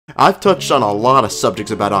I've touched on a lot of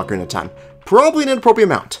subjects about Ocarina of Time, probably an inappropriate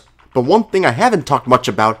amount. But one thing I haven't talked much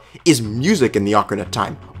about is music in the Ocarina of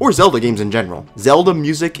Time, or Zelda games in general. Zelda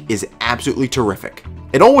music is absolutely terrific.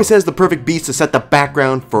 It always has the perfect beats to set the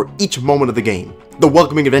background for each moment of the game. The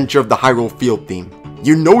welcoming adventure of the Hyrule Field theme.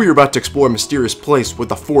 You know you're about to explore a mysterious place with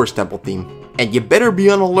the Forest Temple theme, and you better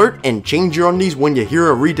be on alert and change your undies when you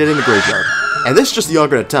hear a Redead in the graveyard. And this is just the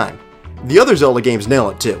Ocarina of Time. The other Zelda games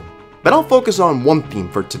nail it too. But I'll focus on one theme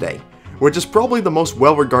for today, which is probably the most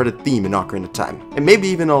well-regarded theme in Ocarina of Time, and maybe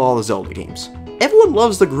even in all the Zelda games. Everyone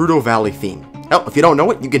loves the Gerudo Valley theme. Hell, if you don't know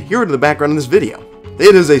it, you can hear it in the background in this video.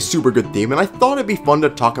 It is a super good theme, and I thought it'd be fun to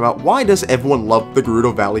talk about why does everyone love the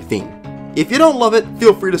Gerudo Valley theme. If you don't love it,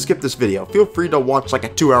 feel free to skip this video. Feel free to watch like a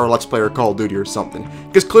 2-hour Let's Play or Call of Duty or something,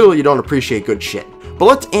 because clearly you don't appreciate good shit. But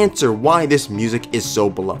let's answer why this music is so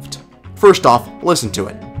beloved. First off, listen to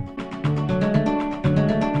it.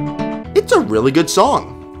 It's a really good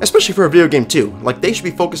song, especially for a video game too. Like, they should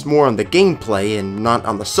be focused more on the gameplay and not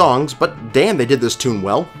on the songs, but damn, they did this tune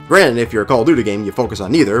well. Granted, if you're a Call of Duty game, you focus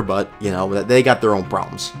on neither, but you know, they got their own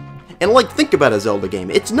problems. And like, think about a Zelda game.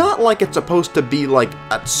 It's not like it's supposed to be like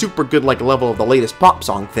a super good like level of the latest pop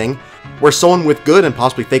song thing, where someone with good and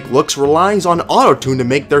possibly fake looks relies on auto-tune to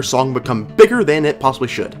make their song become bigger than it possibly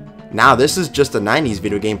should. Now, this is just a 90s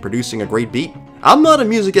video game producing a great beat. I'm not a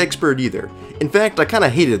music expert either. In fact, I kinda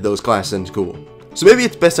hated those classes in school. So maybe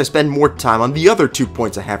it's best I spend more time on the other 2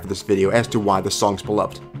 points I have for this video as to why the song's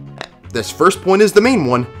beloved. This first point is the main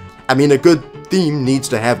one. I mean, a good theme needs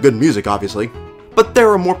to have good music, obviously. But there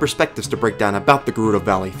are more perspectives to break down about the Gerudo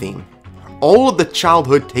Valley theme. All of the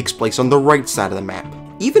childhood takes place on the right side of the map.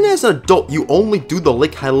 Even as an adult, you only do the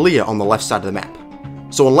Lake Hylia on the left side of the map.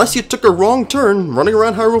 So unless you took a wrong turn running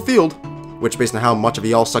around Hyrule Field, which based on how much of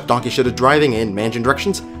y'all suck donkey shit at driving and managing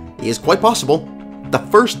directions, is quite possible, the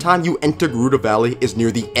first time you enter Gerudo Valley is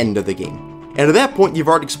near the end of the game. And at that point, you've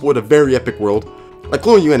already explored a very epic world. Like,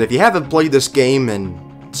 cluing you in, if you haven't played this game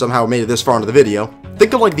and somehow made it this far into the video,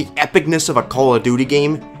 think of like the epicness of a Call of Duty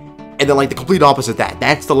game, and then like the complete opposite of that.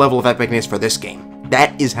 That's the level of epicness for this game.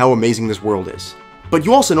 That is how amazing this world is. But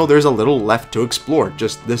you also know there's a little left to explore,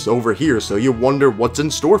 just this over here, so you wonder what's in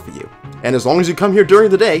store for you. And as long as you come here during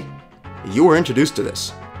the day, you are introduced to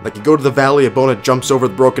this. Like, you go to the valley, Ebola jumps over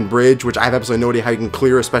the broken bridge, which I have absolutely no idea how you can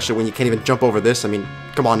clear, especially when you can't even jump over this. I mean,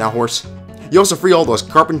 come on now, horse. You also free all those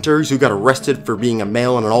carpenters who got arrested for being a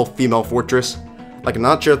male in an all-female fortress. Like, I'm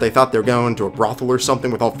not sure if they thought they were going to a brothel or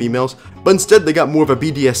something with all females, but instead they got more of a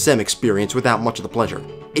BDSM experience without much of the pleasure.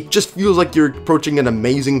 It just feels like you're approaching an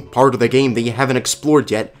amazing part of the game that you haven't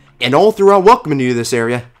explored yet, and all throughout welcoming you to this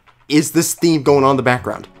area is this theme going on in the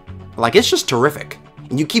background. Like, it's just terrific.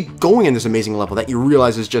 And you keep going in this amazing level that you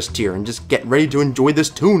realize is just here, and just get ready to enjoy this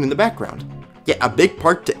tune in the background. Yeah, a big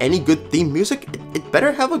part to any good theme music, it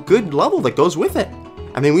better have a good level that goes with it.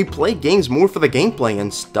 I mean, we play games more for the gameplay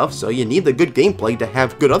and stuff, so you need the good gameplay to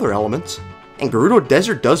have good other elements. And Gerudo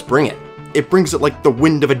Desert does bring it. It brings it like the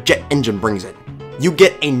wind of a jet engine brings it. You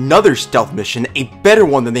get another stealth mission, a better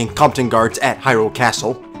one than the incompetent guards at Hyrule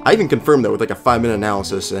Castle. I even confirmed that with like a 5-minute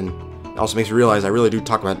analysis, and it also makes me realize I really do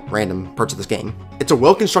talk about random parts of this game. It's a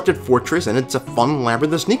well-constructed fortress, and it's a fun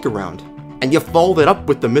labyrinth to sneak around. And you follow that up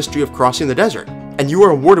with the mystery of crossing the desert. And you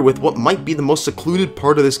are awarded with what might be the most secluded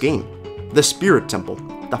part of this game. The Spirit Temple,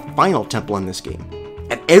 the final temple in this game.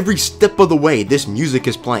 At every step of the way, this music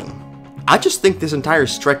is playing. I just think this entire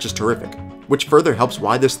stretch is terrific, which further helps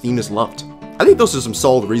why this theme is loved. I think those are some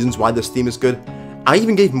solid reasons why this theme is good. I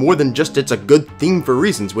even gave more than just it's a good theme for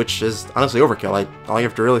reasons, which is honestly overkill. All you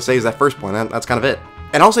have to really say is that first point, that's kind of it.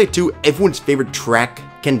 And I'll say too, everyone's favorite track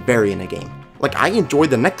can vary in a game. Like, I enjoy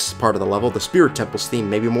the next part of the level, the Spirit Temple's theme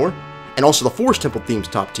maybe more, and also the Forest Temple theme's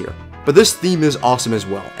top tier. But this theme is awesome as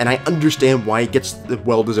well, and I understand why it gets the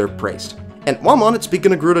well-deserved praise. And while I'm on it,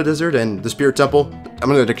 speaking of Gerudo Desert and the Spirit Temple, I'm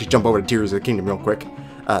gonna actually jump over to Tears of the Kingdom real quick.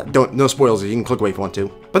 No spoilers, you can click away if you want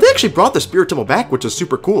to. But they actually brought the Spirit Temple back, which is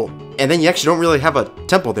super cool. And then you actually don't really have a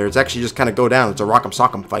temple there, it's actually just kind of go down, it's a rock'em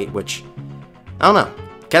sock'em fight, which, I don't know.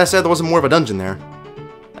 Kinda sad there wasn't more of a dungeon there.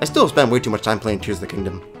 I still spent way too much time playing Tears of the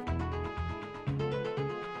Kingdom.